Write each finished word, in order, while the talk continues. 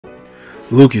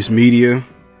Lucas Media.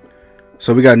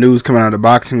 So we got news coming out of the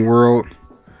boxing world.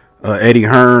 Eddie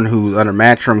Hearn, who's under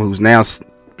Matchroom, who's now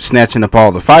snatching up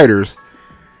all the fighters,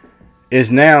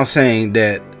 is now saying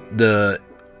that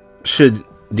should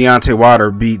Deontay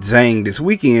Wilder beat Zhang this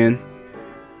weekend,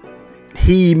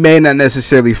 he may not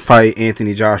necessarily fight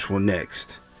Anthony Joshua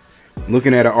next.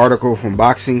 Looking at an article from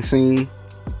Boxing Scene,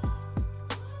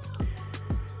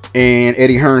 and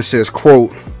Eddie Hearn says,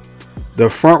 quote, "The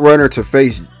front runner to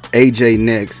face AJ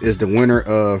next is the winner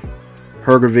of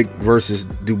Hrgovic versus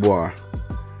Dubois.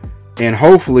 And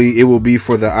hopefully it will be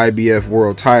for the IBF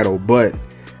world title, but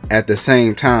at the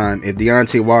same time, if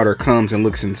Deontay Wilder comes and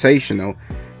looks sensational,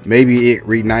 maybe it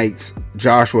reunites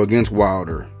Joshua against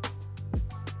Wilder."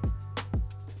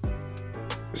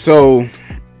 So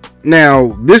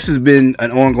now this has been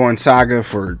an ongoing saga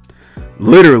for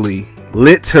literally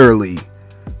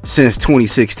since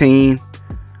 2016.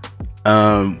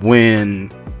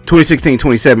 When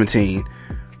 2016-2017,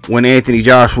 when Anthony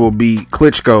Joshua beat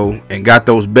Klitschko and got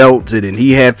those belts, and then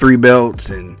he had 3 belts,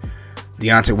 and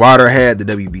Deontay Wilder had the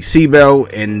WBC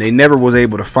belt, and they never was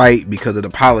able to fight because of the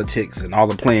politics and all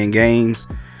the playing games.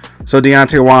 So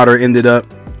Deontay Wilder ended up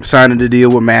signing the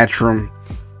deal with Matchroom,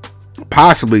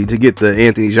 possibly to get the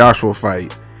Anthony Joshua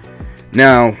fight.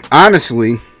 Now,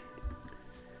 honestly,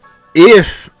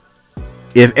 if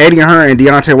Eddie Hearn and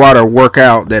Deontay Wilder work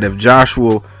out, that if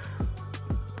Joshua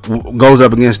goes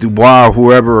up against Dubois or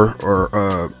whoever,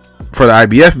 or for the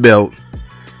IBF belt,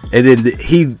 and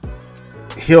then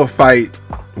he'll fight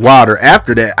Wilder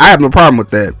after that, I have no problem with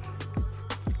that.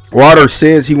 Wilder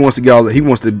says he wants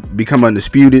to become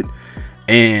undisputed,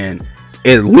 and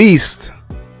at least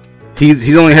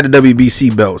he's only had the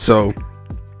WBC belt, so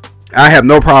I have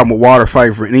no problem with Wilder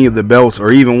fighting for any of the belts,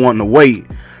 or even wanting to wait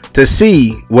to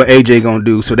see what AJ gonna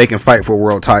do so they can fight for a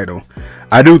world title.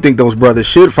 I do think those brothers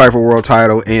should fight for a world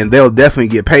title, and they'll definitely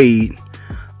get paid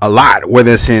a lot,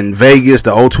 whether it's in Vegas,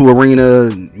 the O2 Arena,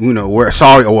 where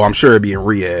Saudi. Oh, I'm sure it'd be in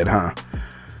Riyadh, huh?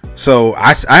 So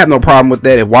I have no problem with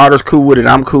that. If Wilder's cool with it,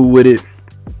 I'm cool with it.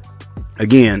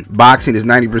 Again, boxing is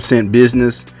 90%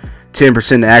 business,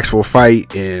 10% the actual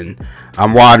fight, and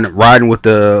I'm riding with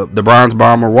the Bronze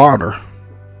Bomber Wilder.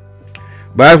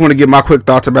 But I just want to give my quick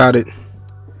thoughts about it.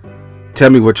 Tell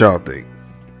me what y'all think.